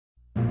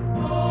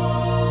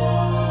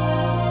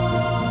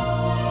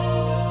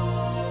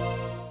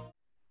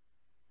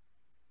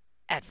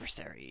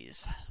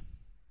adversaries.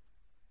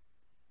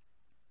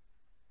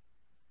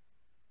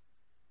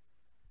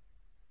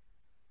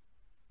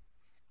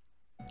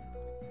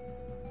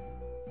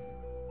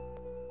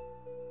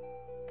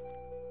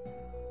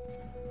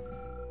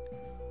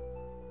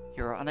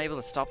 You're unable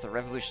to stop the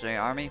Revolutionary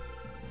Army?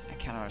 I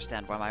can't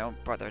understand why my own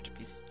brother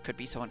could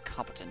be so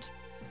incompetent.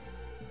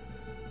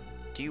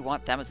 Do you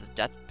want Thamus'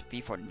 death to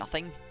be for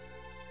nothing? ...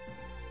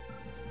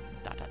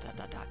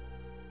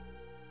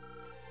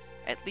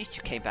 At least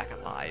you came back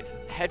alive.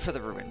 Head for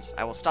the ruins.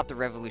 I will stop the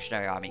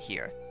Revolutionary Army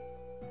here.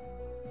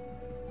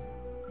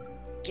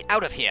 Get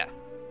out of here!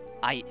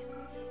 I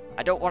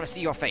don't want to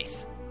see your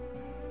face.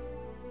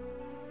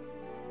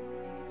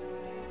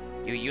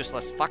 You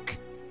useless fuck.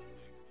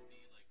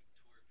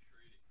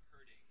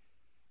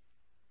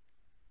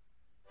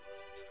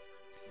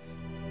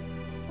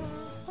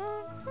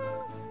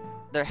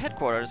 Their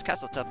headquarters,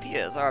 Castle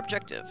Tapia, is our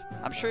objective.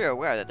 I'm sure you're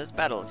aware that this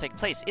battle will take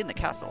place in the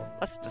castle.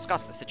 Let's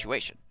discuss the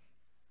situation.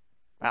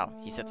 Wow,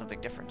 he said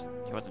something different.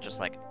 He wasn't just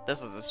like,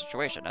 this is the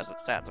situation as it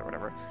stands, or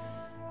whatever.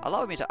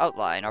 Allow me to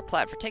outline our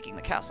plan for taking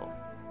the castle.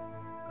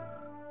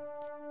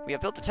 We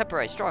have built a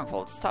temporary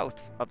stronghold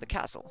south of the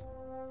castle.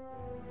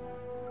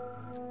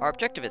 Our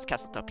objective is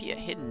Castle Tapia,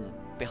 hidden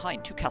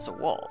behind 2 castle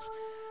walls.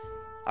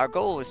 Our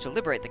goal is to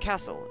liberate the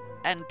castle,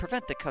 and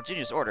prevent the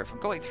Kajuni's order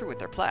from going through with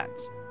their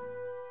plans.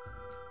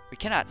 We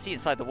cannot see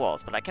inside the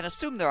walls, but I can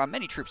assume there are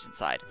many troops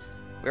inside.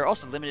 We are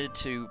also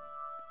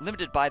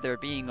limited by there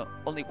being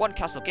only 1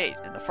 castle gate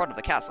in the front of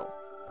the castle.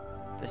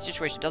 The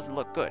situation doesn't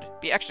look good.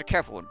 Be extra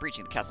careful when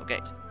breaching the castle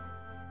gate.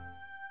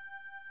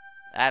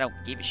 I don't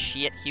give a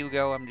shit,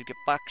 Hugo. I'm just gonna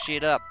fuck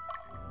shit up.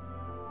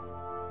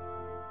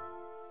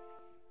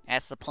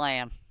 That's the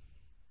plan.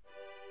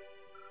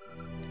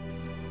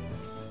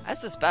 As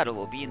this battle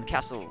will be in the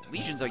castle,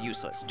 legions are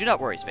useless. Do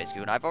not worry,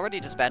 Spacegoon. I've already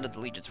disbanded the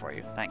legions for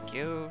you. Thank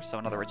you. So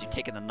in other words, you've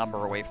taken the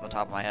number away from the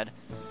top of my head.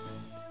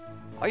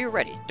 Are you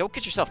ready? Don't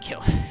get yourself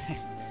killed.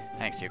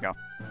 Thanks, Hugo.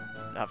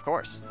 Of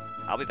course.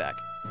 I'll be back.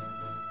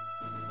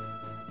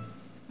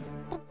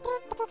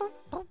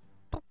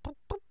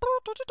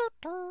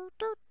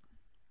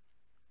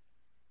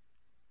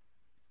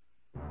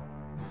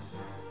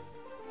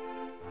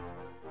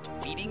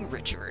 Defeating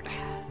Richard.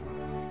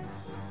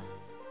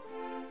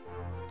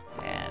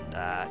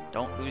 And,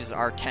 don't lose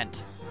our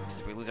tent. Because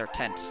if we lose our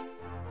tent,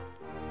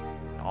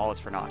 all is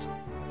for naught.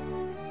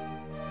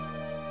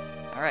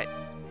 Alright.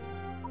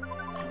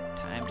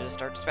 Time to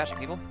start dispatching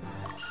people.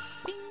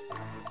 Bing.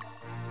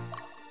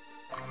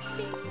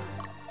 Bing.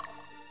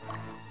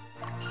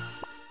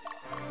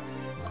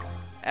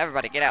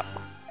 Everybody, get out!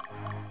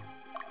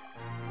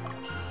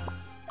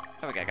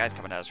 Oh, we got guys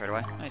coming at us right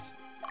away. Nice.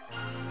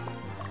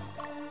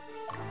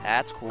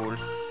 That's cool.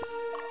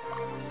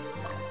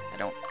 I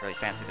don't really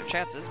fancy their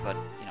chances, but,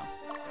 you know,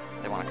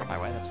 if they want to come my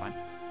way, that's fine.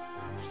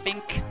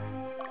 Fink!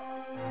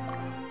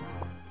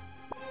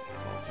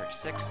 Level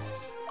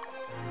 36.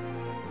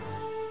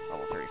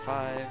 Level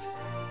 35.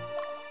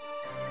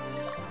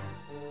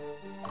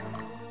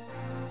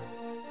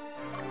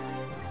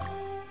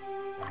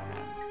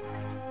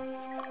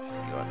 Let's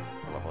see what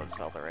level is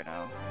Zelda right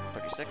now.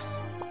 36?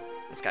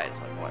 This guy is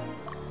like, what?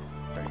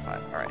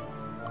 35. Alright.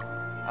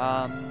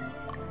 I'm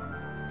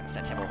gonna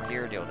send him over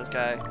here, deal with this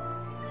guy.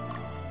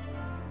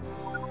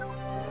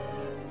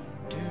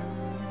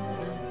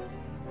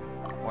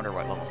 Wonder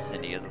what level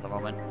Cindy is at the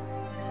moment.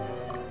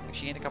 I think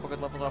she gained a couple good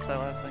levels off that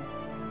last thing.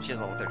 She has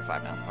level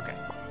 35 now. Okay.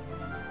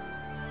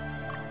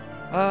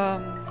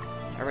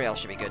 Everybody else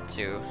should be good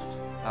too.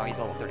 Oh, he's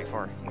level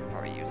 34. You can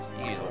probably use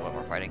a little bit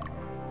more fighting.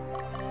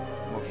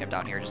 Move him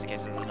down here just in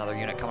case there's another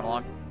unit coming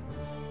along.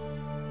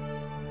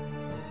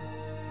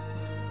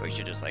 But we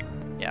should just like,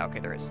 yeah, okay,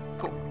 there is.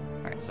 Cool.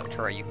 All right, so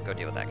Troy, you can go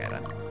deal with that guy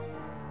then.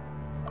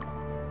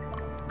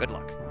 Good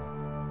luck.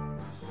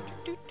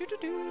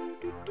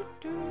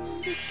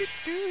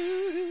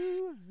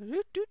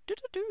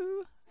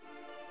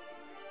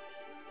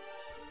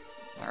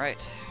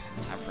 Alright,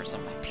 time for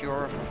some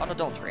pure,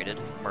 unadulterated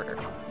murder.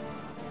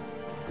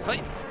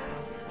 Hey!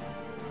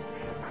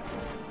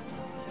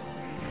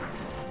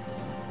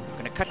 I'm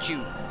gonna cut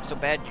you so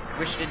bad you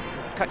wish I didn't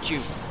cut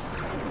you.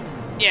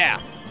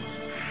 Yeah!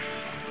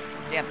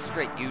 Damn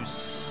straight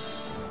use.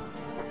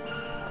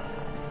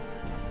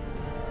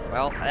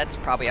 Well, that's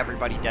probably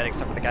everybody dead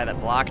except for the guy that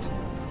blocked.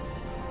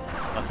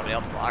 Unless somebody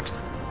else blocks.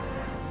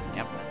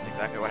 Yep, that's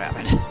exactly what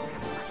happened.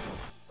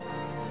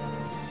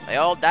 They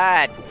all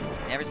died.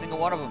 Every single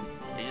one of them.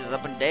 They just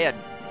up and dead.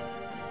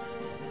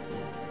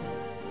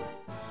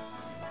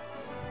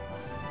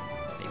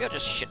 Maybe I'll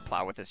just shit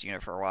plow with this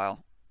unit for a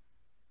while.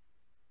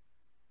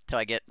 Till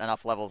I get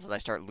enough levels that I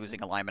start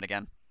losing alignment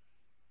again.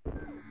 I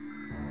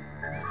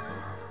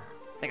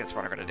think that's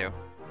what I'm gonna do.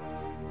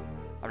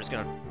 I'm just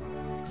gonna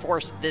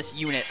force this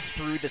unit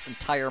through this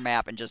entire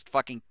map and just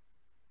fucking,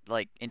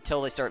 like,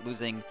 until they start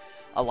losing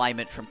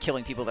alignment from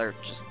killing people that are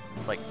just,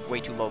 like, way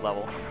too low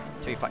level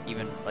to be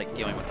even, like,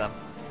 dealing with them.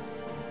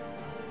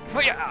 Oh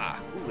yeah!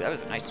 Ooh, that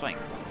was a nice swing.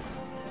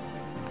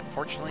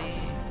 Unfortunately,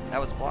 that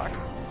was a block.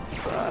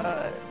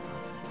 But...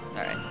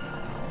 alright.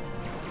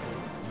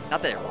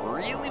 Not that it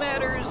really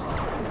matters.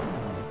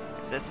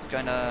 Because this is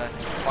going to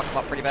fuck him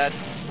up pretty bad.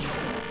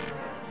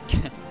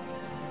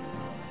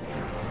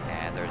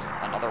 And there's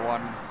another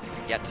one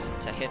yet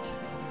to hit.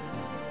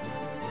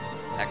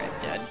 That guy's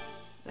dead.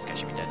 This guy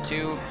should be dead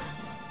too.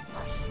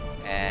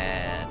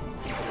 And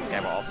this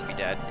guy will also be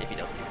dead if he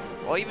doesn't.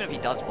 Well, even if he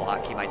does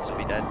block, he might still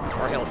be dead.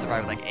 Or he'll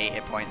survive with like 8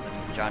 hit points, and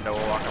then John Doe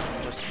will walk up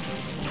and just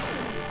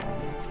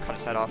cut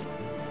his head off.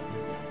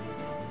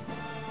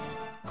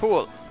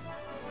 Cool.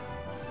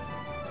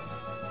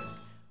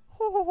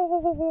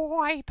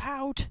 Wipe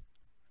out.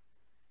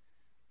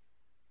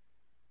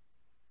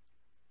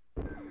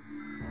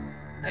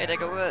 Hey,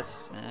 take a look at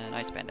this.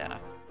 Nice bandana.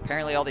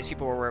 Apparently all these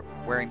people were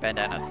wearing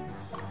bandanas.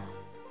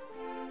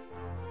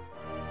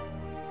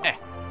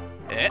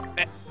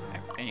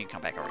 And you can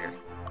come back over here.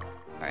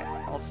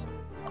 Alright, also...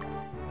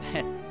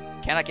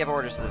 cannot give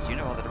orders to this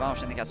unit while they're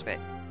demolishing the castle bay.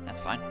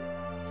 That's fine.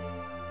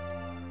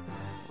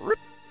 Rip.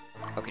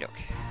 Okie doke.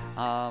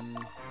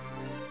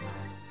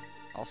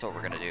 Also what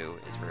we're gonna do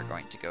is we're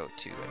going to go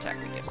to attack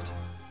weakest.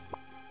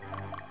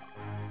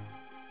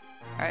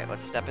 Alright,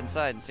 let's step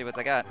inside and see what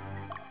they got.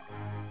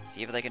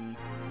 See if they can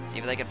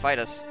fight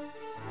us.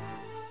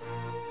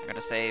 I'm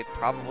gonna say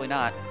probably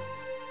not.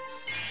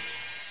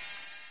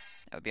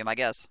 That would be my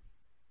guess.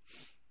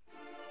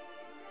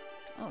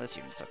 Oh, this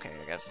unit's okay,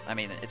 I guess. I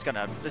mean, it's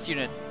gonna... This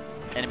unit...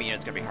 Enemy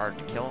unit's gonna be hard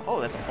to kill.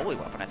 Oh, that's a holy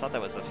weapon. I thought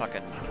that was a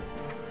fucking...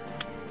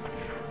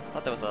 I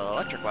thought that was an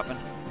electric weapon.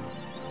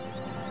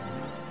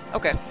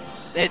 Okay.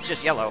 It's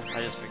just yellow.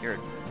 I just figured.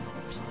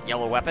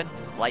 Yellow weapon?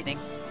 Lightning?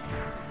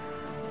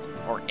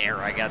 Or air,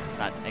 I guess. It's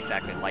not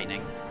exactly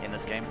lightning in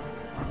this game.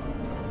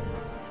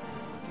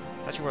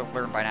 Thought you would have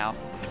learned by now.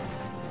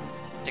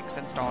 Sticks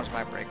and stones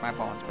might break my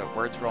bones, but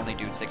words will only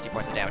do 60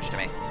 points of damage to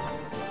me.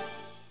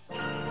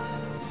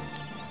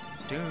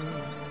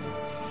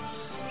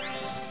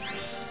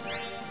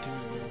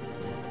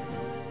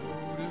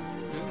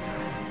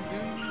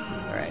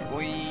 Alright,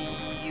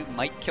 we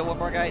might kill one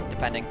more guy,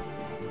 depending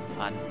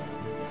on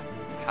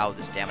how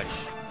this damage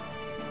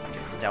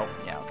gets dealt.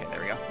 Yeah, okay,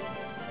 there we go.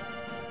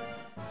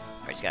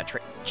 Alright, just gotta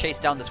chase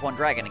down this one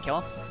dragon and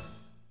kill him.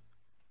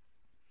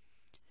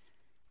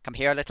 Come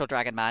here, little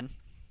dragon man.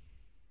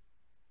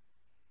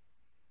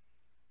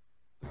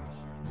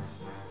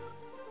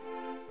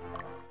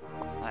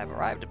 I've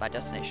arrived at my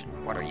destination.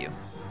 What are you?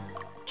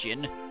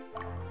 Jin?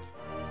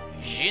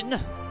 Jin?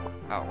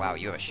 Oh wow,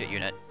 you have a shit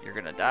unit. You're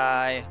gonna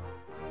die.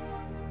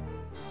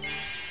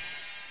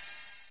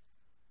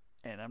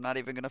 And I'm not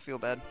even gonna feel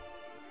bad.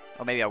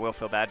 Oh, maybe I will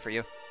feel bad for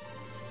you.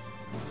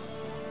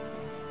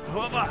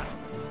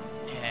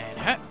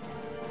 And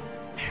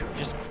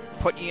just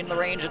put you in the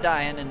range of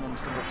dying in one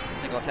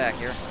single attack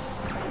here.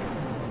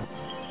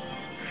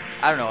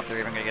 I don't know if they're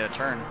even gonna get a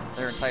turn.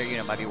 Their entire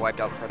unit might be wiped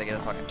out before they get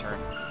a fucking turn.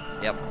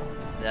 Yep,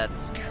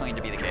 that's going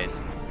to be the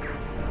case.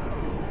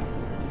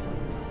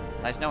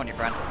 Nice knowing you,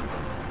 friend.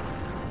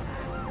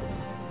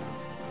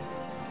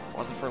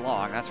 Wasn't for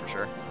long, that's for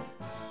sure.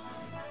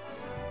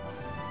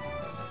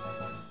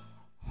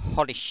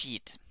 Holy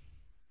shit.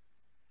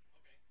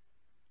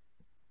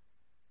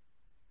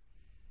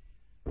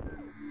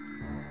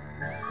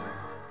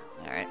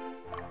 Alright.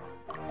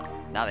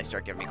 Now they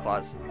start giving me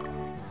claws.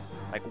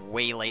 Like,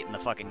 way late in the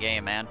fucking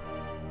game, man.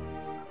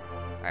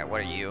 Alright, what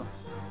are you?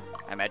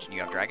 I imagine you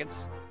have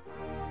dragons?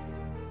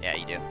 Yeah,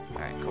 you do.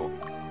 Alright, cool.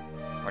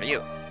 What are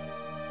you?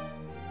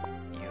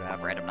 You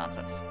have random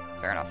nonsense.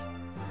 Fair enough.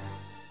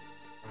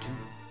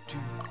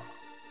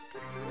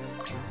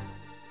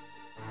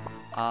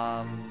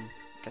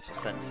 Guess we'll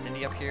send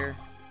Cindy up here.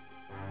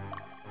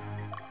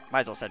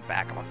 Might as well send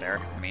Backup up there.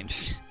 I mean...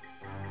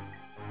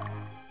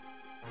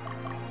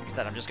 like I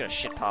said, I'm just gonna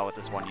shitpile with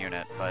this one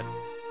unit, but...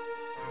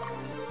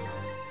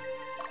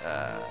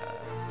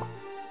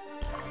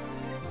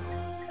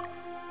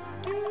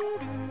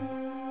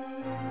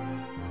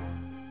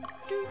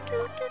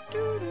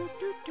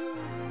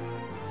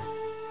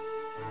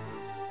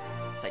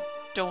 So I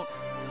don't...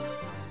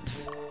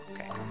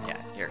 okay,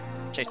 yeah, here.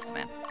 Chase this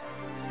man.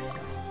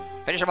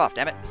 Finish him off,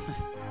 damn it!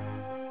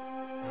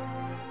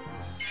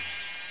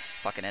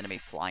 Fucking enemy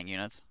flying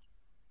units.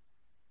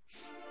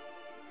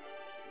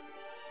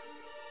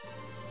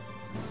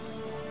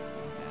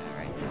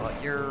 Alright,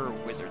 well, your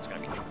wizard's gonna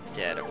be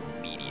dead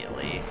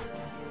immediately.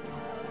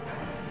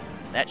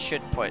 That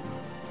should put...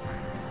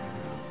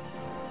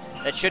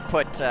 that should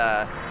put,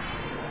 the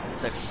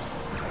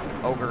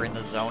ogre in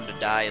the zone to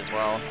die as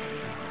well.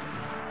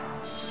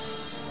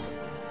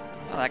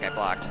 Oh, that guy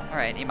blocked.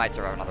 Alright, he might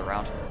survive another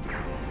round.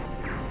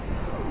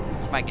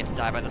 He might get to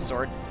die by the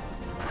sword.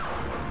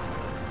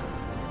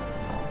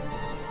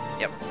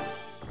 Yep.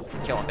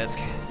 Kill him, Bisque.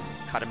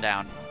 Cut him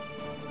down.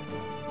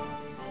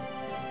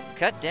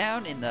 Cut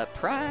down in the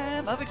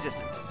prime of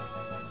existence.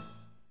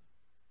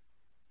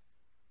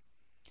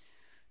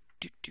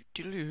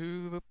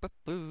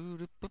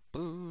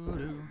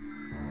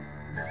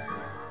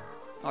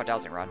 Oh,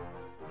 dowsing rod.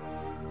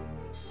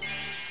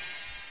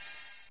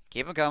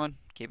 Keep him coming.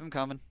 Keep him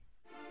coming.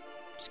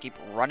 Just keep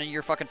running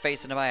your fucking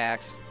face into my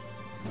axe.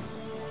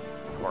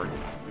 Or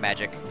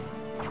magic.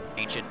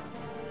 ancient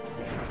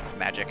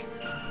magic.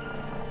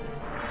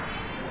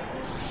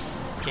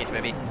 Case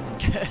maybe.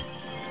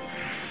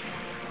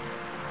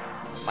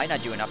 Might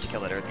not do enough to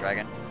kill that Earth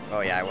Dragon.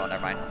 Oh yeah, I will,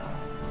 never mind.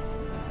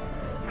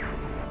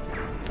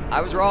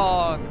 I was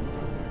wrong!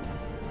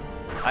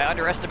 I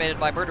underestimated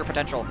my murder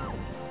potential.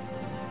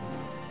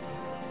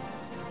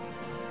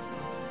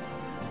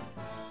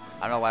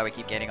 I don't know why we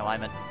keep gaining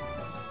alignment.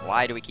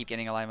 Why do we keep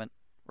gaining alignment?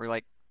 We're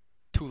like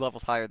 2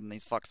 levels higher than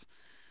these fucks.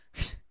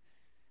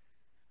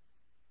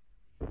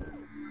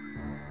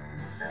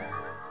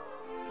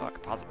 Oh, a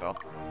composite bow.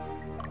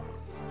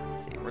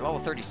 Let's see, we're level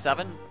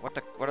 37. What's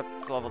the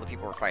level of the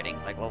people we're fighting?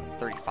 Like level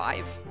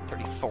 35?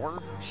 34?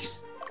 Jeez.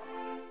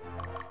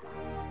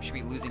 We should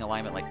be losing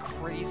alignment like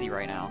crazy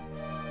right now.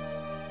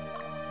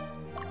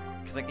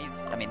 Because like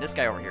these, I mean, this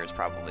guy over here is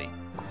probably,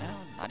 no,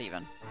 not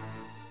even.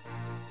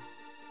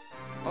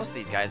 Most of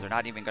these guys are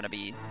not even going to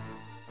be,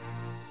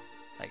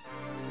 like,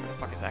 where the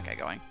fuck is that guy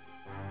going?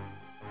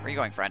 Where are you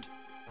going, friend?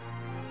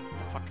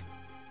 What the fuck?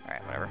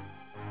 Alright, whatever.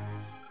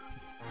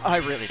 I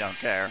really don't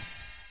care.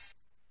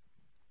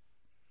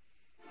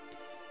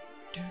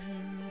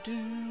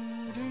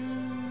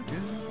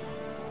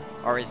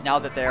 Or is now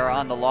that they're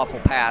on the lawful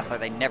path, are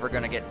they never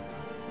gonna get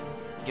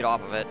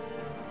off of it?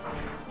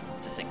 It's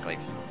distinctly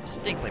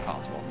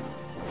possible.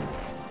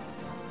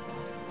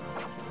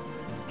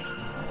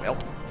 Well,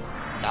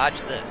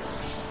 dodge this.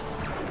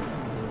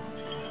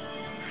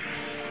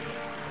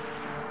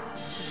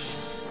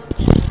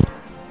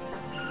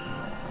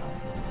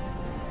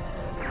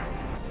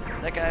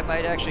 That guy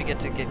might actually get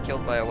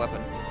killed by a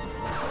weapon.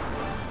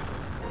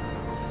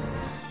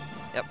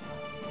 Yep.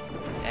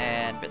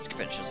 And Bisque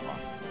finishes him off.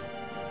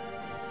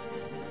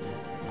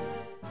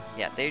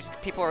 Yeah, these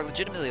people are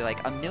legitimately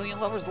like a million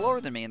levels lower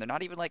than me, and they're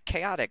not even like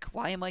chaotic.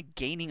 Why am I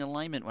gaining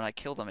alignment when I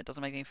kill them? It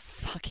doesn't make any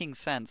fucking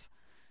sense.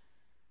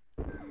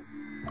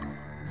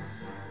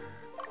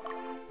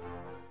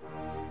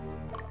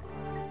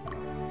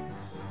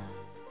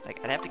 Like,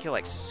 I'd have to kill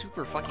like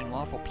super fucking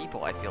lawful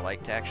people, I feel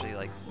like, to actually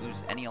like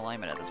lose any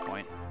alignment at this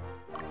point.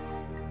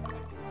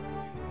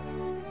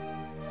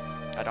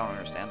 I don't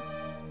understand.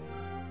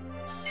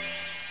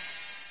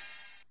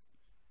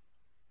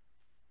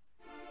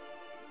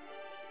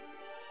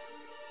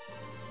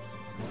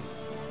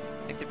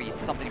 I think there'd be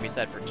something to be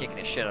said for kicking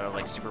the shit out of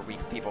like super weak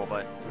people,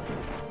 but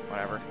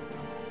whatever.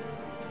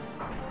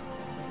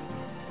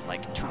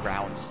 Like 2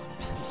 rounds.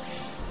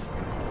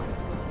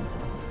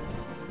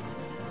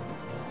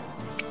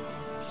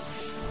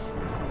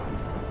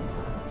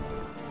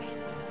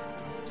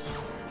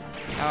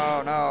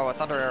 Oh no, a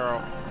thunder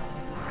arrow.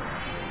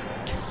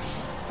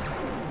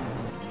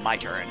 My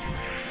turn.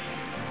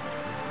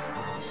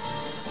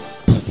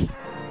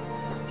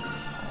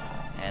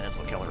 And this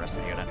will kill the rest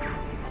of the unit.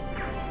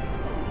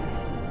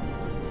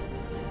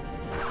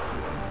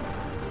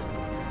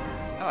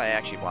 Oh, I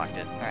actually blocked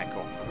it. Alright,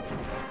 cool.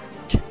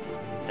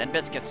 Then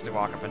Bisque gets to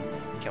walk up and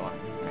kill him.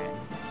 Alright.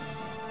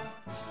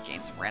 Just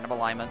gain some random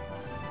alignment.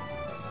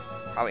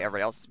 Probably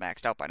everybody else is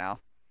maxed out by now.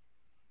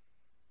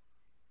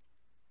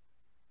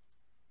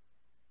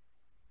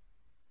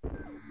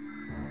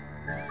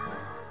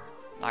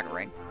 Naga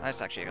ring.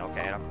 That's actually an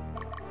okay item.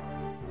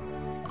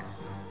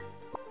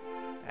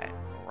 Alright,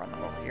 we'll run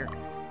them over here.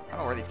 I don't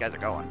know where these guys are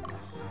going.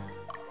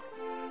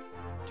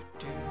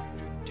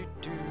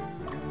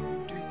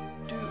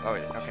 Oh,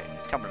 okay,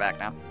 he's coming back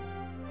now.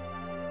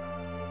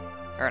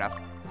 Fair enough.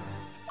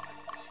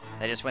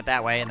 They just went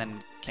that way and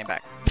then came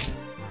back.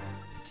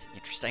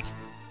 Interesting.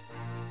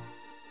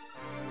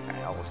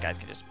 Alright, all those guys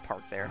can just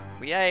park there.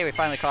 Yay, we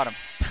finally caught him.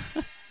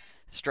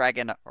 This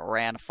dragon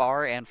ran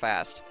far and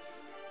fast.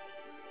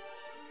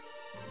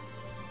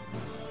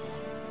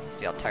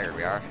 See how tired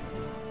we are.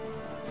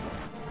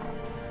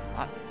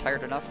 Not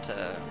tired enough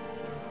to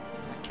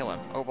kill him.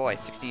 Oh boy,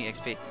 16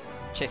 EXP.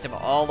 Chased him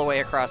all the way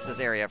across this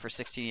area for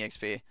 16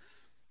 EXP.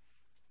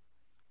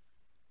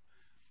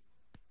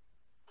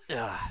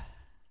 Ugh.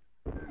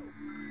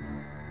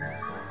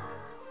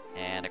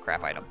 And a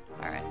crap item.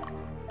 Alright.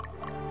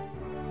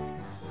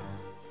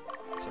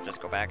 So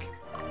just go back.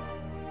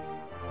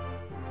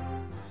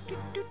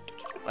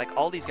 Like,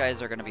 all these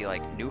guys are going to be,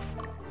 like, neutral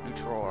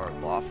or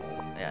lawful.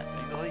 Yeah,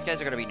 all these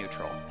guys are going to be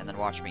neutral. And then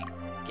watch me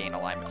gain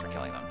alignment for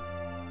killing them.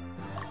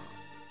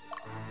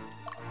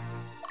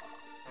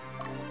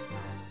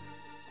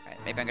 Alright,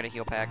 maybe I'm going to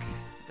heal pack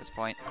at this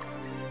point.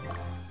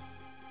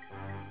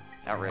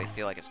 I don't really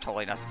feel like it's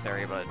totally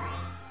necessary, but...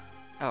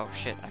 Oh,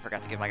 shit, I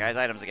forgot to give my guys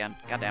items again.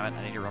 God damn it,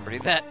 I need to remember to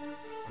do that.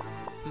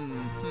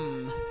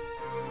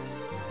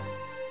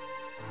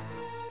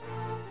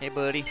 Hey,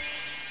 buddy.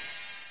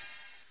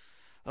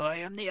 I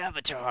am the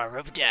Avatar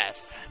of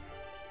Death.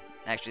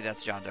 Actually,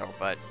 that's John Doe,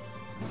 but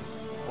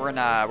we're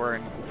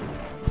in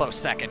close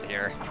second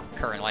here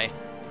currently.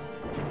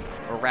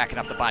 We're racking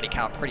up the body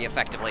count pretty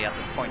effectively at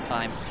this point in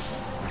time.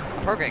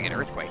 I'm probably gonna get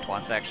earthquaked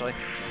once, actually.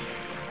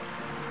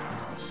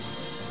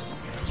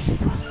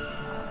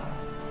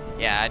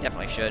 Yeah, I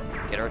definitely should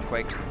get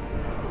earthquaked.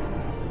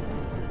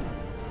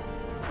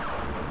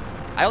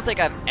 I don't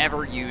think I've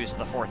ever used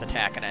the 4th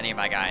attack on any of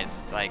my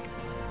guys. Like,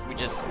 we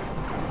just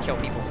kill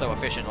people so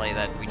efficiently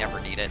that we never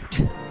need it.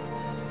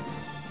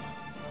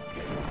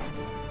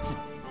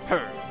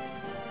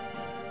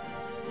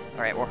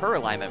 Alright, well her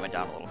alignment went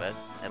down a little bit,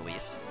 at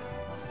least.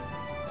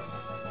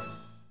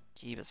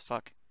 Jeebus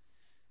fuck.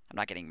 I'm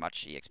not getting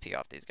much EXP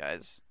off these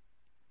guys.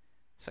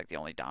 It's like the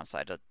only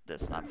downside to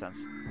this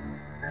nonsense.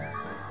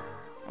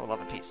 Oh,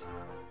 love and peace.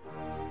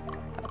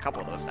 I have a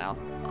couple of those now.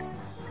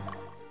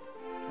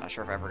 I'm not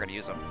sure if I'm ever gonna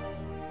use them.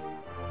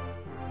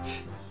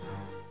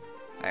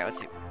 Alright, let's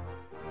see.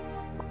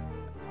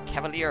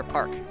 Cavalier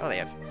Park. Oh, they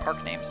have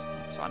park names.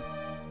 That's fun.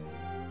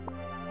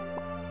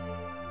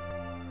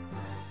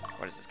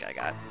 What does this guy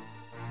got?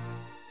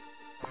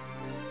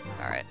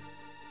 Alright.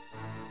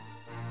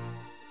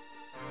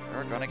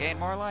 We're gonna gain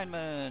more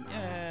alignment!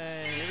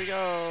 Yay! Here we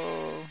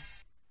go!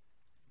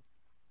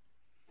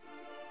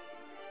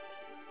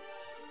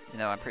 You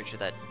know, I'm pretty sure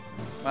that...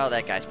 Well,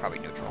 that guy's probably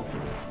neutral.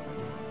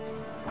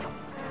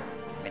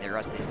 I mean, the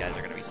rest of these guys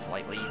are gonna be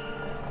slightly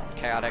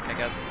chaotic, I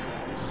guess.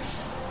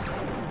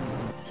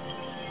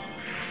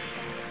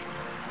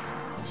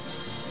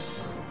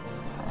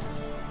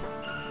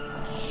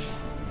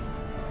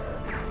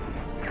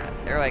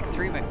 There are like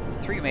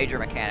three major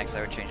mechanics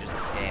I would change in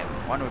this game.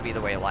 One would be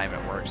the way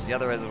alignment works, the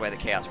other is the way the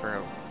chaos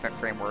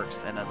frame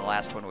works, and then the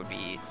last one would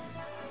be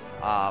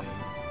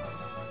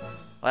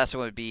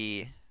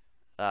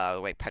the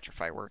way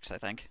petrify works, I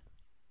think.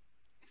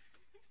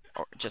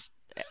 Or just,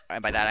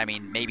 and by that I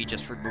mean maybe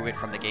just remove it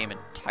from the game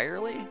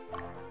entirely,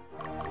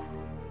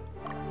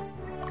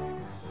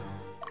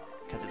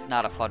 because it's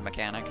not a fun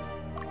mechanic.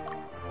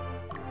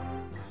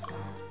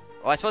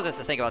 Well, I suppose that's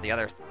the thing about the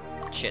other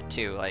shit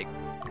too, like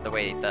the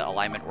way the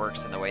alignment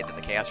works and the way that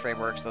the chaos frame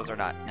works, those are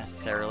not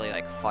necessarily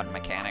like fun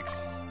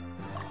mechanics.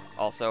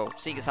 Also,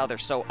 seeing as how they're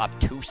so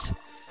obtuse,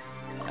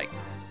 like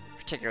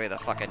particularly the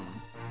fucking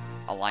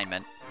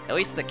alignment. At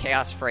least the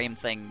chaos frame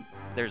thing,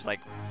 there's like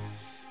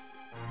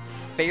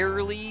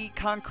fairly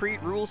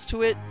concrete rules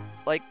to it.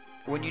 Like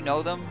when you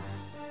know them,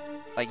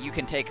 like you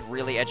can take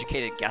really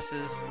educated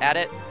guesses at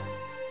it.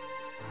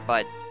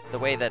 But the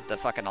way that the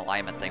fucking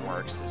alignment thing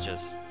works is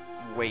just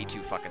way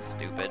too fucking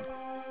stupid.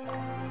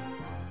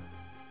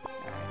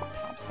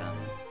 Thompson.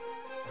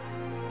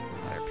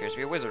 Oh, there appears to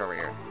be a wizard over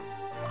here.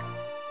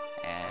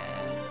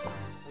 And...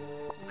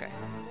 okay.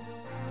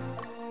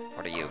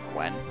 What are you,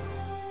 Gwen?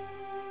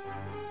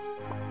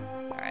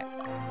 Alright.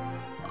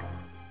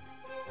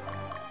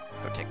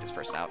 Go take this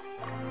person out.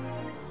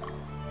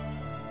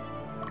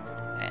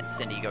 And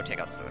Cindy, go take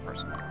out this other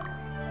person.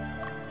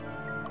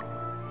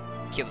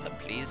 Kill them,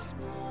 please.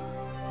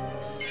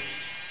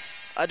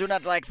 I do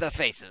not like the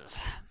faces.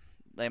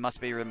 They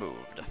must be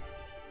removed.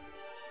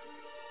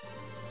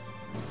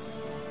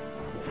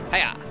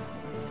 Hiya!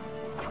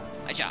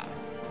 Hiya!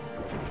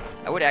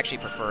 I would actually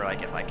prefer,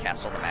 like, if I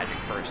cast all the magic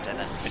first and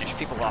then finish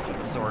people off with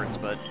the swords,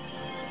 but...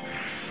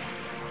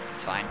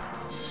 it's fine.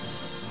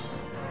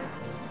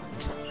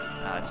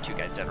 That's two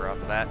guys dead right off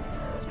the bat.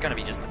 It's gonna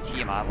be just the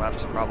Tiamat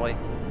left, probably.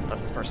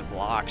 Unless this person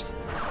blocks.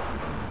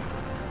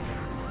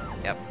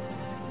 Yep.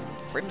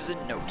 Crimson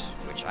Note,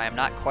 which I am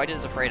not quite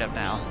as afraid of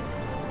now.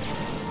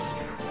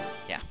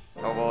 Yeah.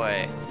 Oh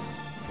boy.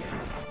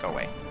 Go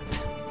away.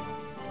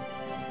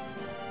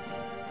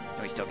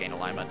 No, we still gain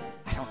alignment.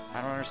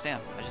 I don't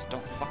understand. I just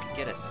don't fucking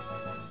get it.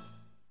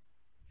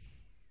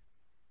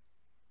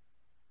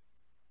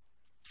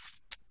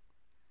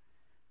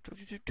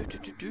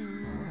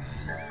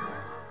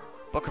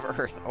 Book of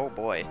Earth. Oh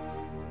boy.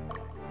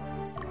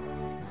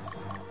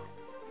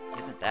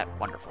 Isn't that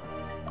wonderful?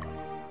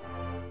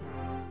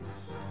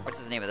 What's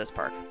the name of this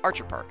park?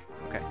 Archer Park.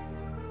 Okay.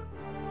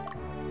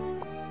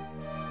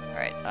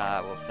 Alright,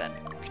 we'll send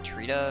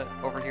Katrina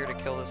over here to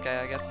kill this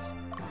guy, I guess.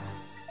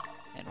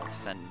 And we'll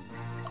send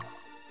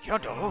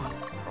Yodo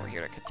over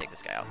here to take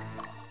this guy out.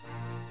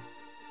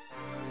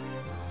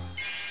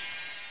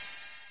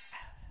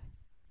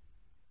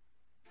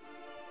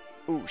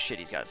 Ooh, shit,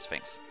 he's got a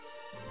Sphinx.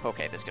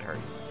 Okay, this could hurt.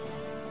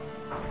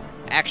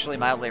 Actually,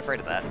 mildly afraid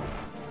of that.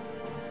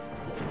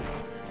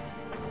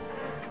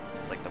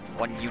 It's like the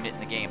one unit in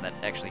the game that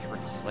actually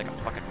hurts like a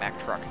fucking Mack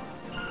truck.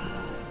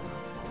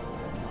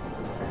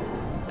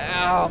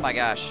 Oh my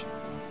gosh.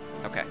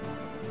 Okay.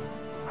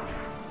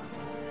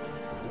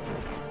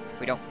 If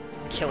we don't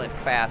kill it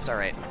fast,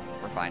 alright,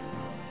 we're fine.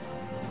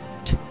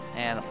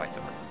 And the fight's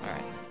over.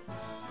 Alright.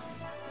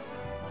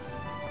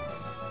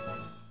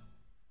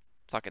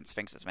 Fucking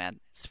Sphinxes, man.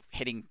 It's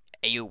hitting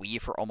AoE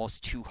for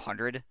almost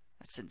 200.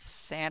 That's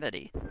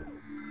insanity.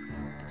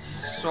 It's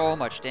so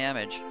much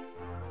damage.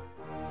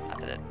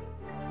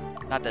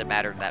 Not that it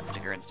mattered in that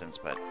particular instance,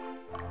 but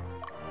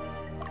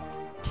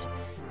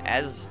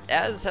as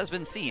has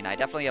been seen, I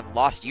definitely have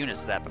lost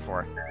units to that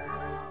before.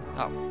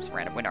 Oh, some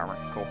random wind armor.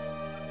 Cool.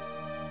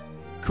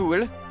 Cool.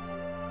 Just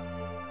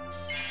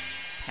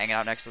hanging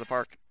out next to the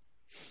park.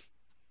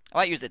 I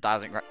might use a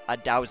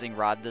dowsing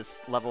rod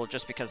this level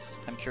just because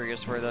I'm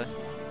curious where the...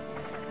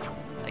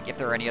 like, if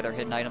there are any other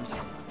hidden items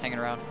hanging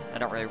around. I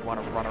don't really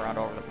want to run around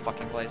all over the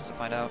fucking place to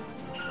find out.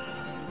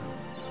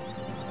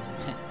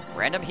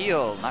 Random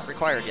heal, not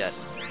required yet.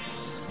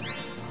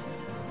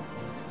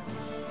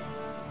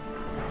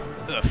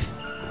 Ugh.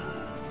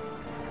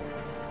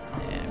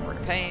 And Word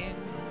of Pain.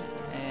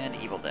 And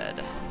Evil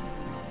Dead.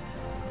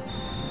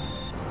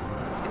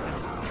 I think this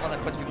is the one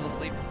that puts people to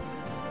sleep.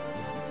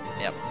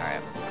 Yep,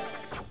 alright.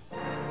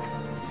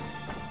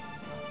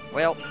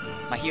 Well,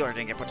 my healer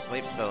didn't get put to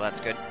sleep, so that's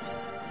good.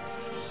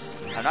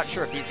 I'm not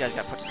sure if these guys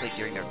got put to sleep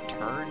during their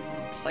turn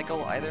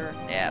cycle either.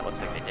 Yeah, it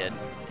looks like they did.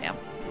 Damn.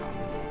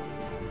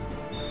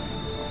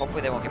 So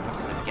hopefully they won't get put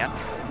to sleep again.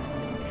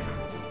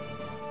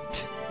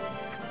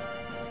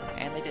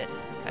 And they did.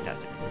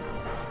 Fantastic.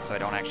 So I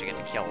don't actually get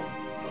to kill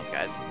those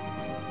guys.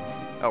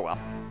 Oh well.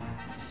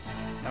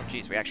 Oh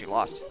jeez, we actually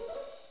lost.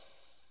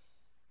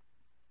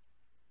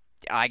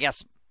 I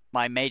guess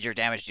my major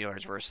damage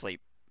dealers were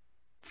asleep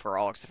for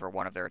all except for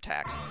one of their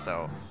attacks,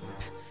 so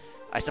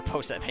I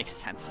suppose that makes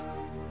sense.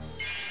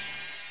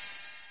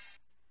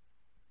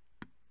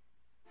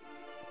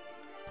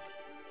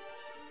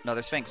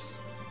 Another Sphinx.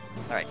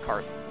 Alright,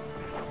 Karth.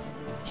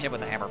 Hit him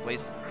with a hammer,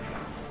 please.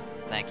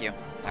 Thank you.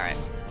 Alright.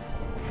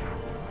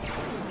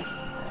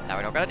 Now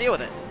we don't gotta deal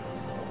with it.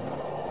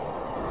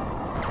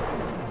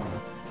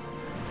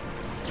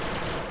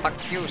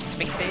 Fuck you,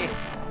 Sphinxy!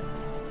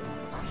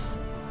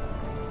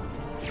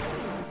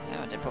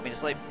 Oh, it did put me to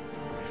sleep.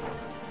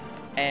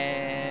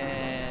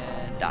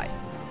 And die.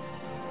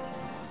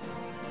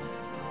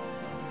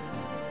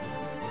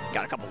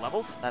 Got a couple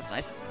levels. That's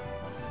nice.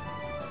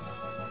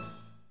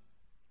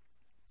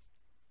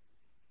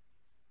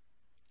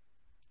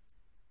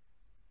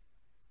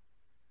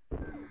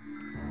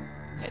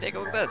 Hey, take a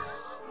look at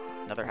this.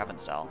 Another Heaven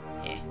style.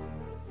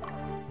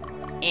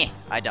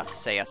 I doth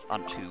saith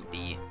unto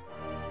thee.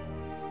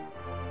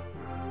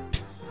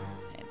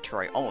 And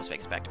Troy almost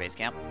makes it back to base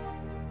camp.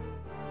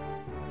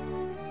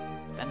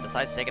 Then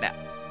decides to take a nap.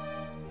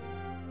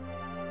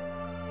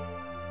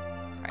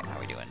 Alright, how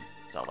are we doing,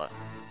 Zelda?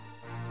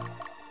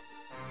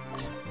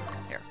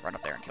 Here, run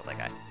up there and kill that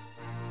guy.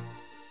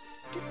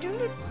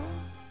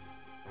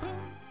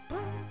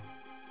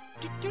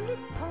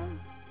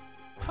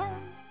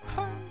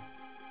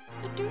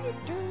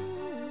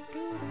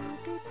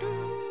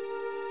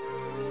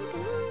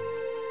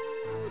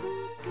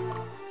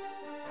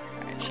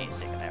 Alright, she needs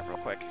to take a nap real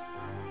quick.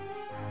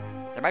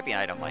 There might be an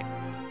item, like,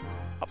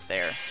 up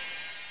there.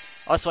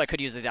 Also, I could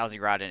use the dowsing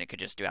rod and it could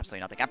just do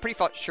absolutely nothing. I'm pretty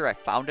sure I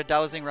found a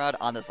dowsing rod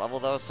on this level,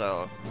 though,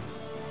 so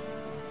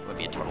it would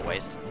be a total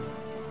waste.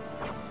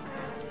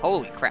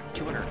 Holy crap,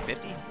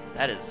 250?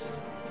 That is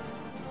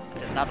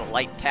not a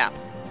light tap.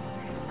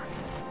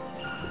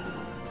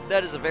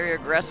 That is a very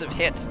aggressive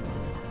hit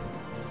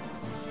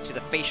to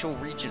the facial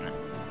region.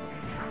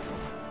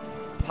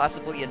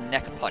 Possibly a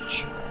neck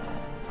punch.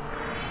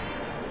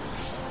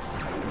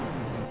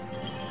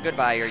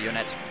 Goodbye, your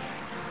unit.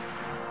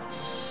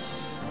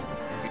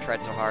 You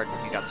tried so hard,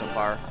 you got so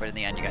far, but in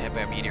the end you got hit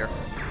by a meteor.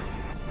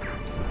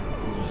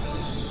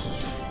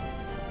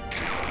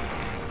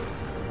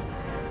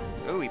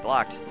 Ooh, he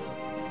blocked.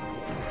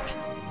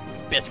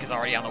 This bisque is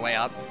already on the way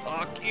up.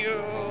 Fuck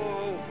you!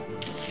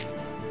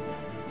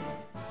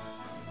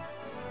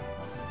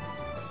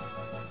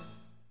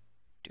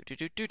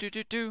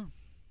 Do.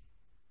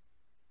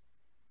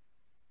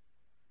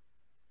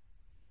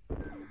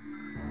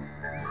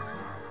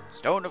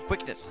 Stone of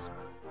Quickness.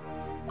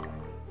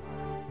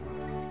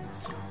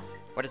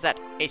 What is that?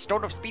 A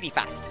Stone of Speedy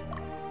Fast.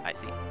 I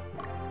see. We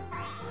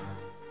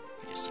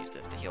just use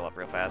this to heal up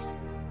real fast.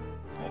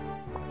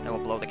 Then we'll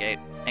blow the gate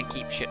and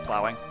keep shit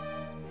plowing.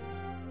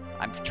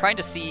 I'm trying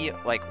to see,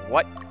 like,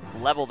 what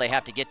level they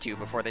have to get to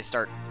before they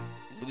start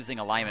losing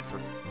alignment for,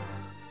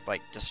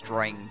 like,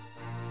 destroying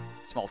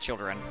small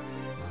children.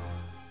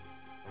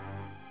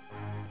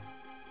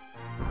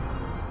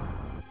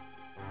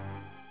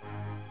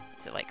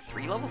 Is it like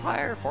 3 levels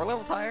higher, 4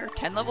 levels higher,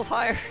 10 levels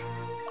higher?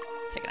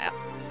 Take a nap.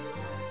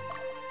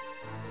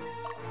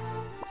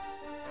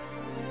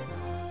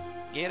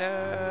 Get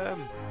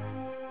him!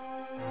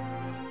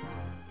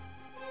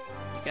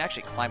 You can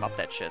actually climb up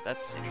that shit.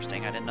 That's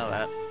interesting. I didn't know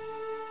that.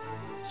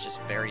 It's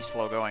just very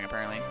slow going,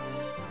 apparently.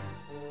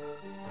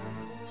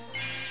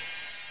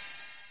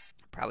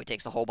 Probably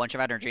takes a whole bunch of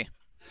energy.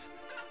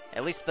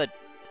 At least the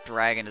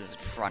dragon is in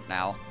front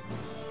now.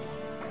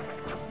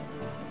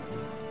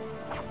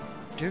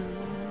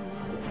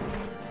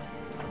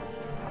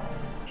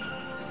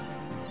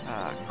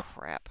 Ah,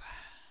 crap.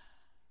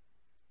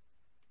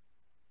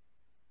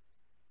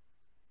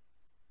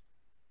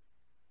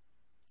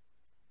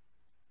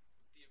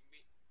 The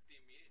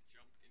immediate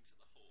jump into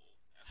the hole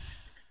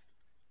after.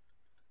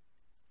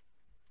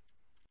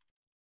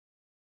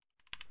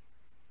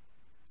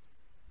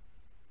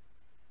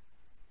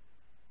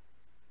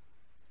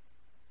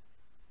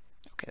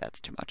 Okay, that's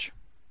too much.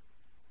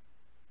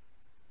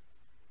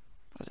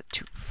 Was it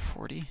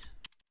 240?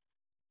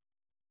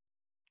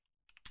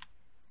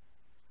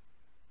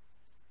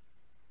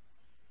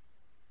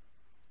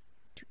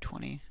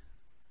 $220.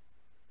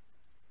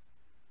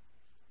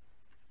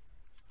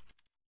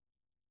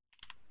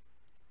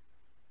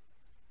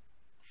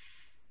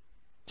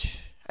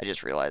 I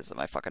just realized that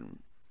my fucking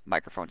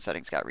microphone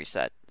settings got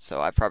reset,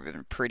 so I've probably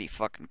been pretty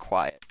fucking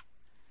quiet.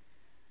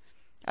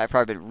 I've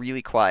probably been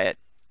really quiet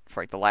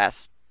for like the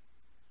last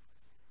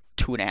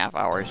 2.5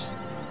 hours.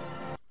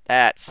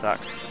 That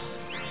sucks.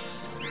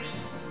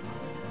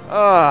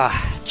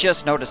 Oh,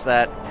 just noticed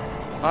that.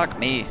 Fuck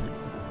me.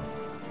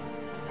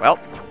 Well,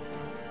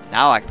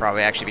 now I can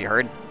probably actually be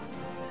heard.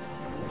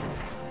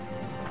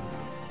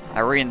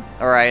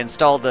 I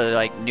installed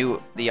the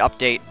the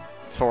update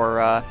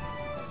for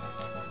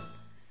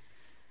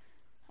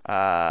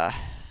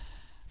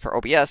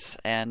OBS,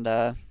 and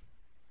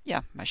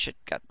yeah, my shit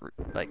got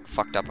like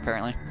fucked up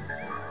apparently.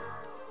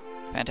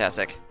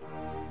 Fantastic.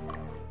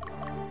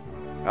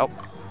 Well,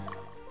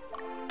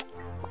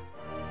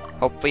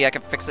 hopefully I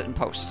can fix it in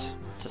post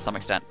to some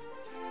extent.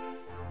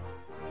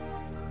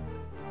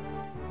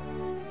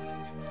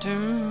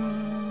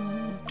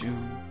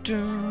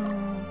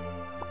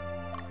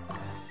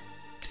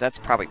 Because that's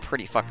probably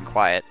pretty fucking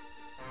quiet.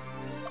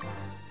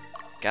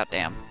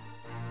 Goddamn.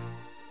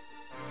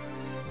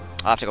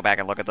 I'll have to go back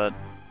and look at the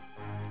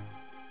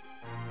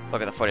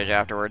footage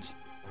afterwards.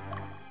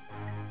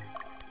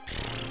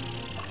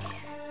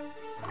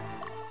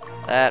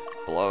 That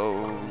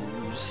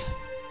blows.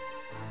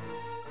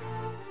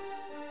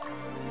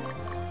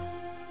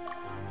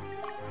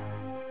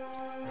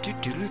 Do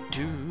do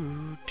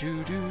do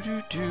do do do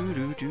do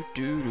do do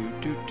do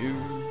do do.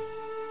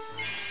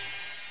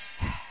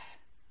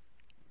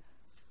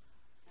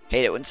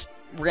 Hate it when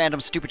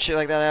random stupid shit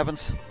like that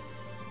happens.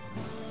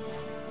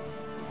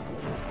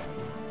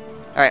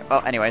 Alright,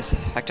 well, anyways,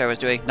 back to what I was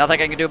doing.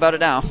 Nothing I can do about it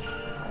now.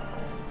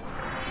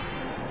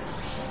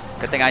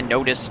 Good thing I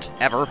noticed,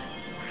 ever.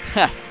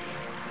 That's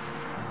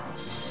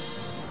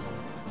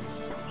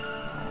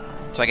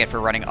what I get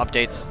for running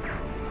updates.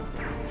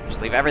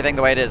 Just leave everything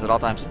the way it is at all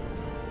times.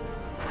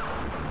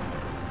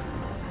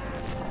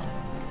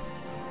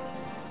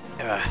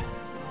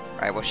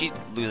 Alright, well, she's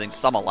losing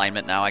some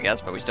alignment now, I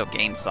guess, but we still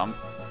gained some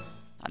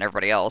on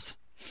everybody else.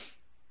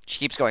 She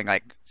keeps going,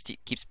 like,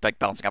 keeps like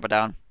bouncing up and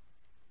down.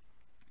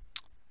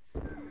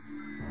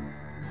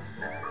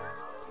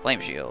 Flame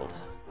shield.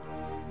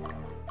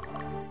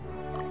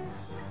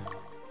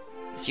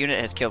 This unit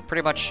has killed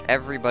pretty much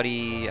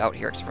everybody out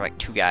here except for like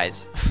 2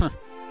 guys.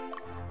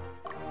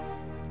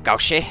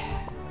 Gauche.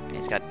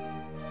 He's got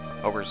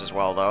ogres as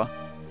well, though.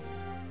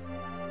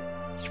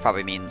 Which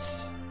probably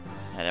means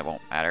that it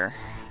won't matter.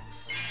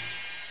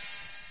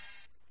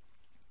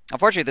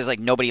 Unfortunately, there's like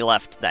nobody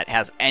left that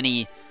has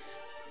any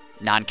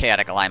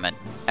non-chaotic alignment.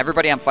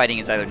 Everybody I'm fighting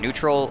is either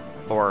neutral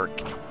or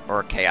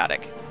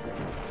chaotic.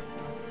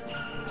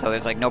 So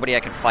there's like nobody I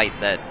can fight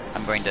that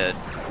I'm going to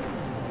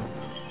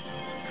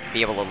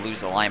be able to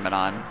lose alignment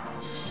on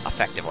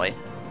effectively.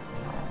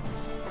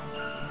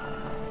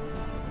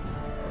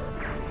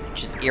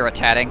 Which is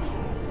irritating.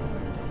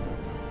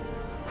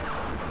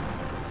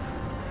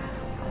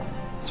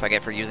 That's what I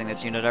get for using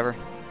this unit ever.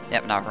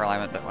 Yep, now her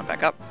alignment went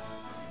back up.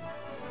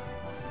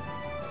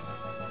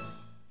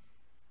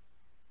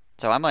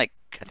 So I'm like,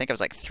 I think I was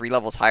like 3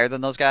 levels higher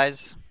than those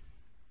guys.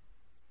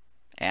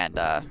 And,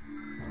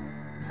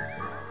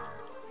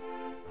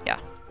 yeah.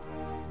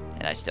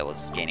 And I still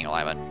was gaining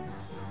alignment.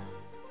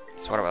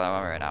 So what am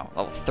I right now?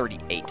 Level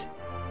 38.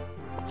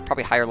 It's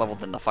probably higher level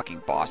than the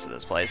fucking boss of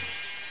this place.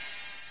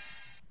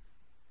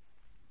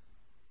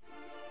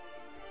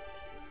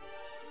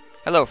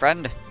 Hello,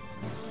 friend.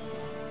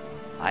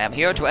 I am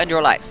here to end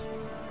your life.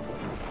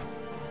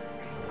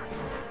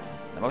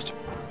 The most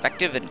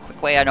effective and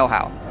quick way I know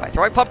how. By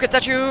throwing pumpkins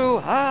at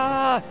you!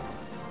 Ah!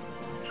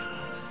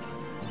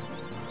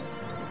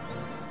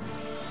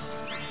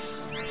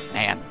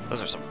 Man,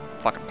 those are some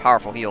fucking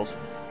powerful heals.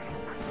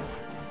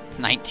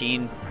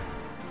 19.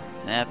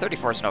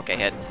 34 is an okay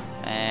hit.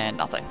 And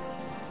nothing.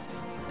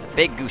 A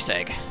big goose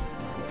egg.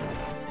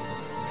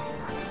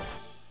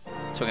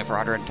 Swinging for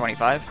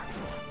 125.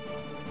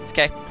 It's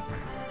okay.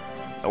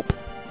 Nope.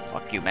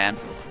 Fuck you, man.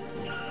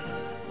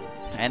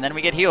 And then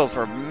we get healed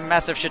for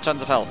massive shit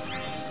tons of health.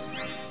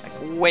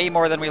 Like, way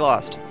more than we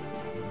lost.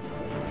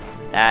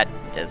 That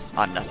is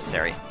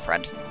unnecessary,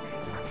 friend.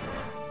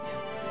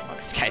 Oh,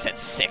 this guy's at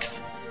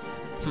 6.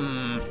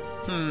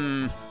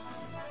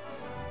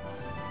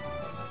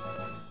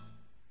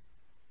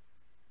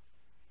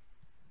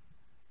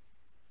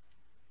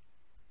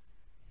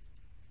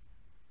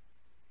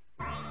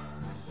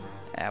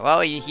 Yeah,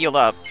 well, he healed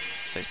up,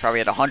 so he's probably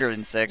at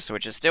 106,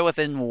 which is still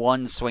within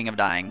 1 swing of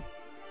dying.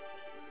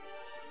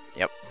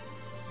 Yep.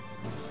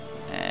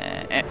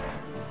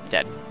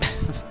 Dead.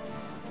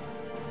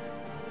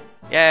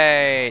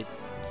 Yay!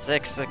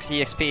 6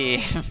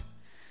 EXP.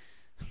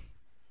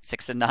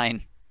 6 and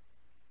 9.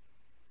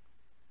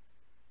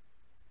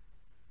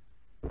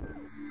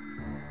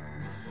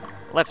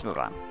 Let's move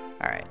on.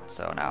 Alright,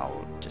 so now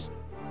we'll just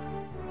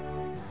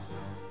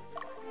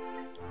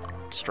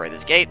destroy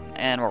this gate,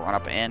 and we'll run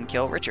up and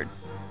kill Richard.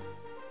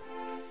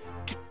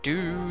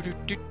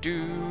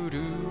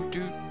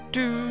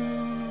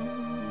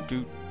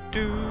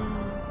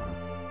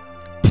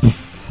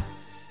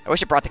 I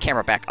wish it brought the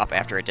camera back up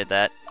after it did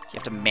that. You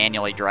have to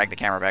manually drag the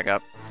camera back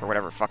up for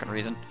whatever fucking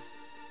reason.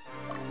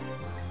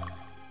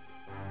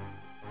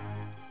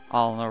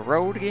 On the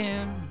road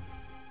again.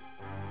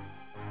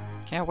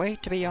 Can't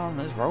wait to be on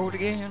this road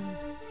again.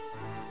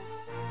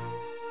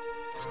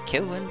 It's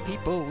killing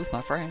people with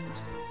my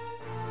friends.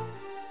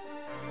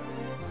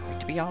 Wait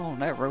to be on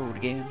that road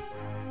again.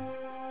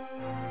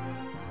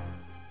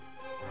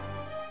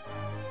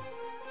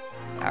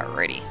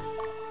 Alrighty.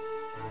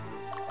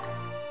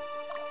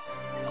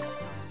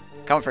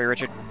 Coming for you,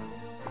 Richard.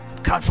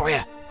 I'm coming for you.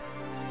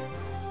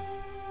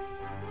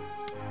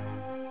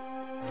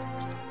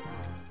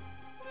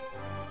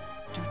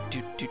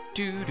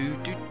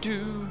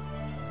 Do.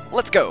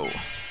 Let's go.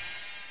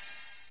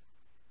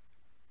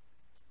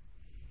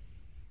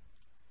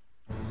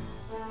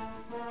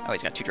 Oh,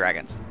 he's got 2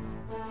 dragons.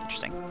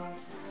 Interesting.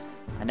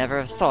 I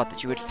never thought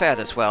that you would fare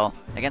this well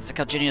against the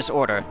Calgenius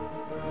Order.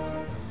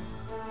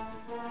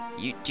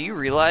 Do you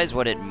realize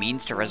what it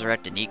means to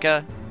resurrect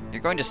Anika?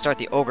 You're going to start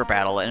the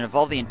Ogrebattle and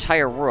involve the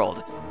entire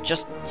world,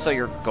 just so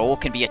your goal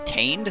can be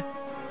attained?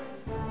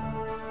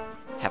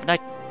 Haven't I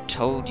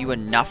told you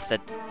enough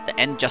that the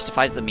end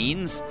justifies the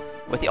means?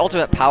 With the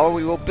ultimate power,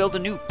 we will build a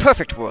new,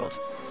 perfect world.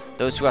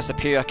 Those who are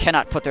superior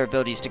cannot put their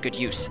abilities to good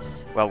use,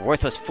 while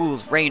worthless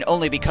fools reign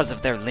only because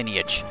of their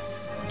lineage.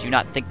 Do you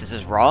not think this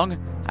is wrong?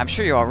 I'm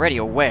sure you're already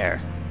aware.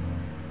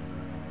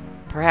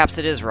 Perhaps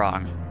it is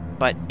wrong,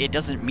 but it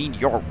doesn't mean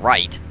you're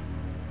right.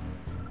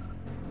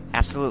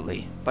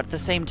 Absolutely, but at the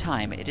same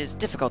time, it is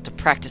difficult to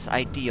practice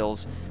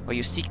ideals while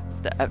you seek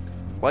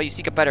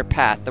a better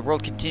path. The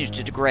world continues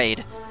to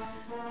degrade.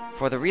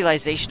 For the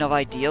realization of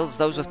ideals,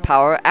 those with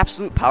power,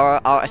 absolute power,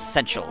 are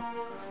essential.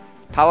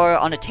 Power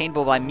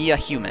unattainable by mere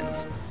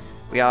humans.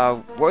 We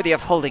are worthy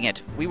of holding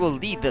it. We will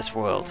lead this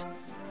world.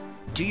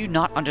 Do you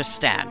not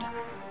understand?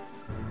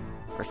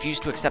 Refuse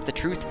to accept the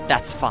truth?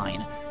 That's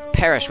fine.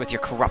 Perish with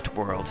your corrupt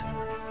world.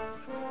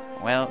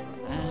 Well,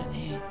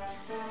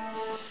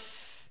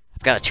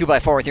 I've got a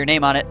 2x4 with your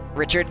name on it,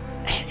 Richard.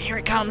 Here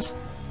it comes.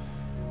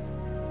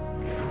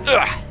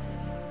 Ugh.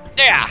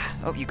 Yeah.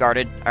 Oh, you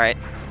guarded. Alright.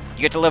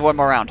 You get to live one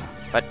more round,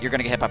 but you're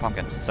gonna get hit by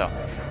pumpkins, so.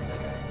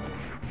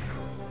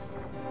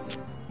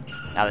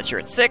 Now that you're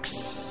at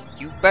 6,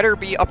 you better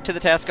be up to the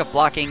task of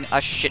blocking a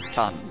shit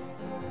ton.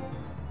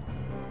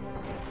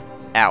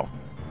 Ow.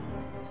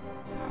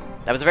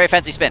 That was a very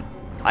fancy spin.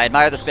 I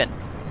admire the spin.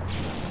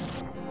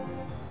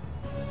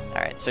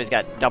 Alright, so he's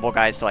got double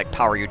guys to, like,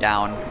 power you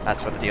down.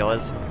 That's what the deal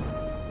is.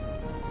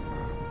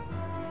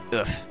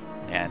 Ugh.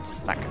 Yeah,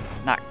 it's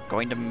not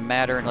going to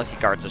matter unless he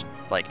guards,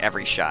 like,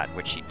 every shot,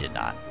 which he did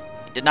not.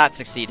 He did not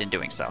succeed in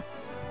doing so.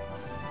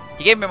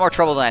 He gave me more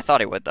trouble than I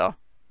thought he would, though.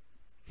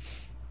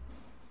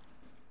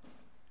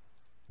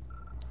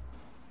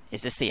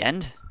 Is this the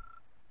end?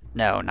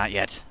 No, not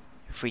yet.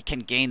 If we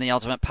can gain the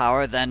ultimate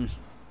power, then...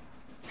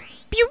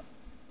 Pew!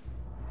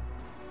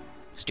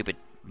 Stupid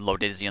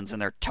Lodizians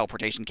and their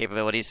teleportation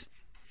capabilities.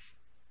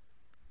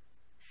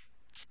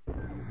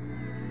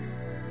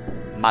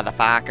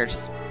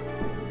 Motherfuckers.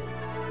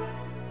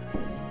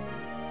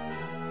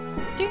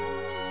 Ding!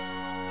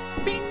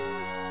 Bing!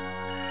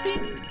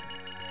 Bing!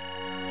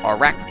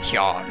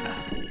 Arachion.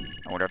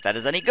 I wonder if that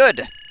is any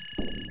good.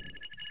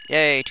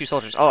 Yay, 2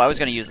 soldiers. Oh, I was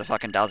gonna use the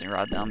fucking dowsing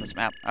rod on this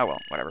map. Oh well,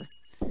 whatever.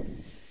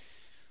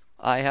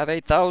 I have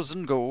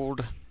 8,000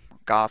 gold.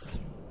 Goth.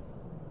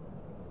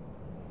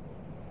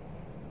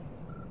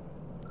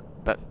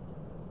 But,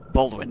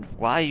 Baldwin,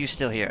 why are you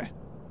still here?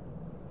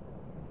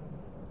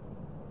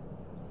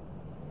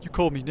 You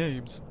call me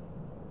names.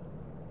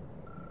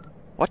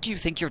 What do you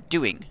think you're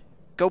doing?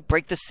 Go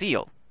break the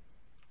seal.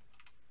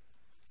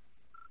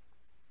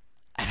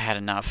 I've had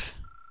enough.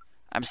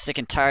 I'm sick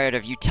and tired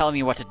of you telling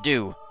me what to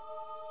do.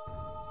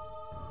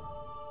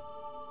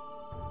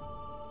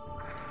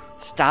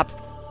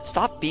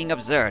 Stop being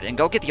absurd and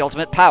go get the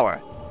ultimate power.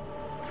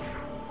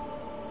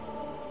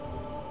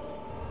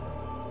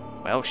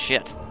 Well,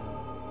 shit.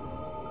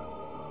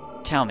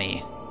 Tell me,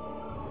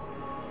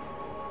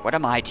 what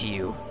am I to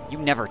you? You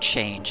never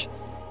change.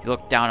 You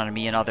look down on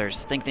me and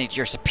others, think that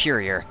you're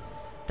superior.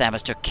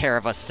 Thamus took care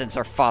of us since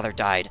our father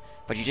died,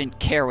 but you didn't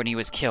care when he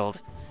was killed.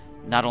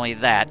 Not only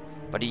that,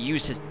 but he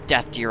used his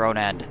death to your own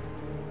end.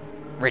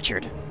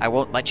 Richard, I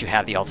won't let you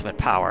have the ultimate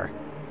power.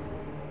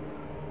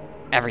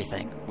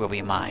 Everything will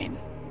be mine.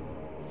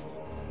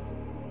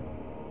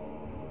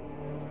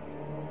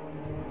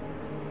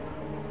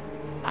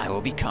 I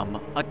will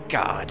become a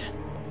god.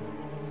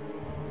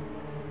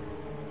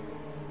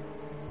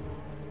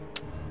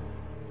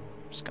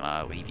 I'm just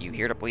gonna leave you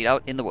here to bleed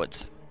out in the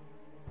woods.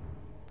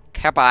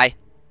 Goodbye.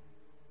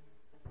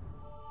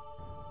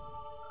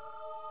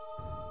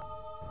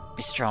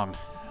 Be strong.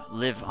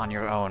 Live on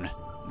your own,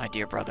 my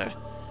dear brother.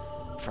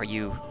 For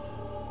you,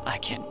 I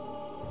can...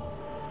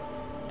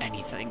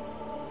 anything.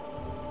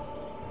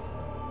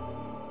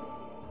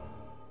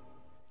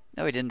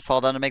 No, he didn't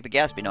fall down to make the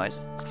Gatsby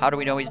noise. How do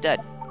we know he's dead?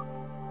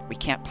 We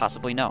can't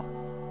possibly know.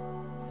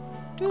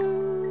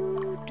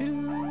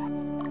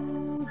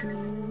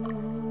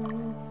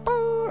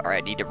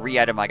 Alright, I need to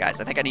re-item my guys.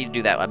 I think I need to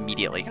do that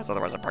immediately, because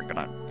otherwise I'm probably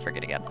gonna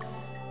forget again.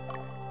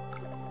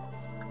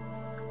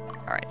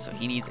 Alright, so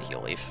he needs a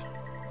heal leaf.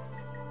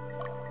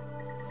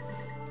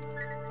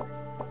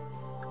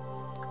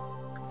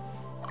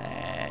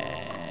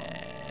 And...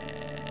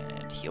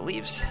 heal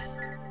leaves.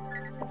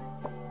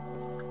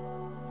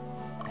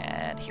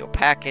 And heal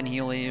pack and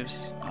heal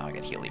leaves. Oh, I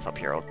got heal leaf up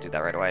here. I'll do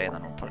that right away, and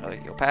then we'll put another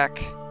heal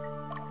pack.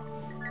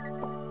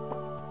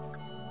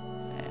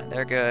 And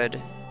they're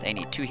good. They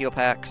need 2 heal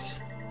packs.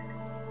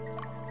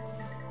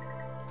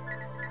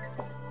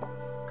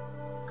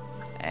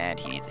 And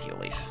he needs a heal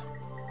leaf.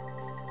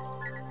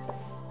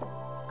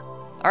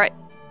 Alright.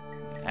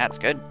 That's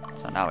good.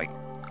 So now we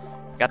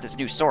got this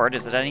new sword.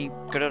 Is it any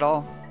good at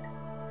all?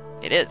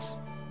 It is.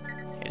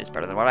 It is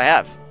better than what I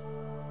have.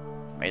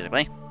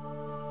 Amazingly.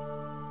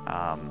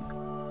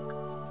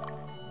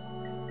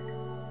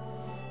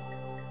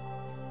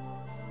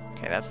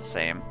 Okay, that's the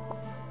same.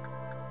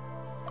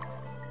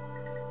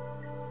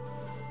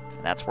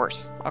 And that's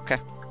worse. Okay.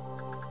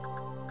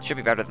 Should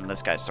be better than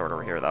this guy's sword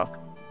over here, though.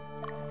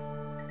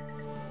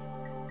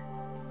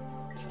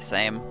 It's the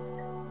same.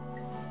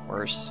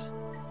 Worse.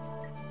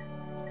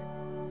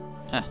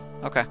 Huh,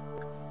 okay.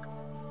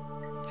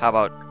 How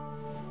about...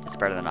 It's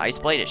better than Ice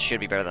Blade? It should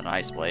be better than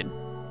Ice Blade.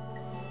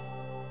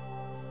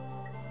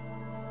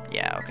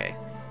 Yeah, okay.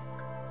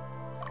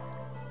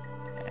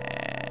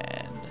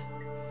 And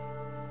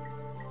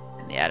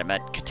the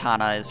Adamant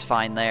Katana is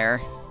fine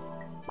there.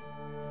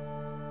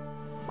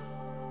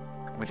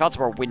 We found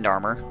some more wind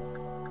armor.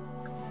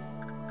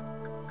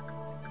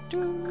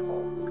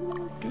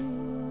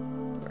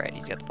 Alright,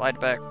 he's got the blade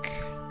back.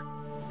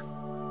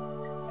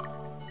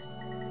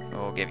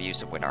 We'll give you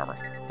some wind armor.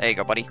 There you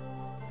go, buddy.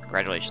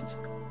 Congratulations.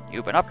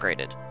 You've been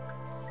upgraded. Do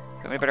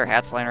you have any better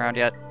hats lying around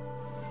yet?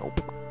 Nope.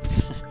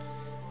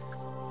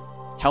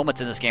 Helmets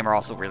in this game are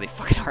also really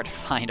fucking hard to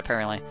find,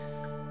 apparently.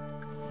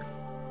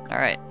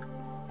 Alright.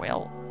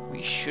 Well,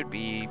 we should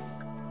be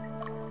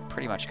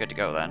pretty much good to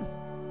go then.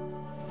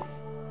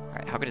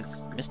 Alright, how good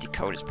is... Misty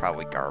Coat is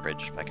probably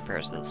garbage by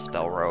comparison to the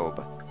Spell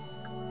Robe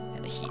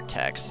and the Heat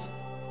Tex.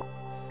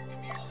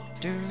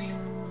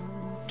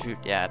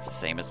 Yeah, it's the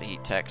same as the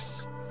Heat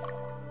Tex.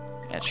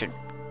 Yeah, it should...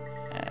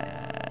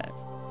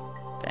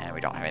 and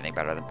we don't have anything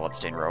better than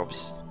Bloodstained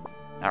Robes.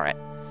 Alright.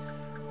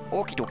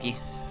 Okie dokie.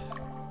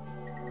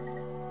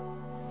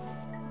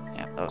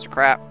 Yeah, those are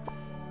crap.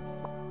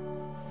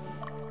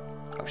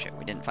 Oh shit,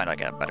 we didn't find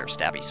like a better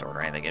stabby sword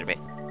or anything, did we?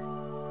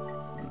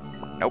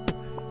 Nope.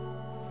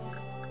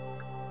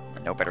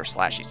 No better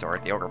slashy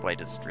sword. The Ogre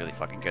Blade is really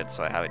fucking good,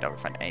 so I highly doubt we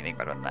find anything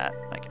better than that,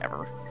 like,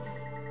 ever.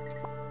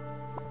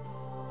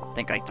 I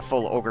think, like, the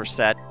full Ogre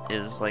set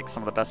is, like,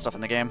 some of the best stuff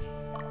in the game.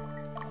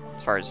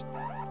 As far as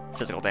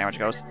physical damage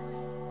goes.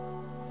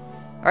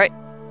 Alright,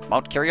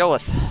 Mount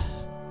Kiriolith.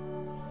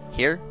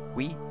 Here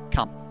we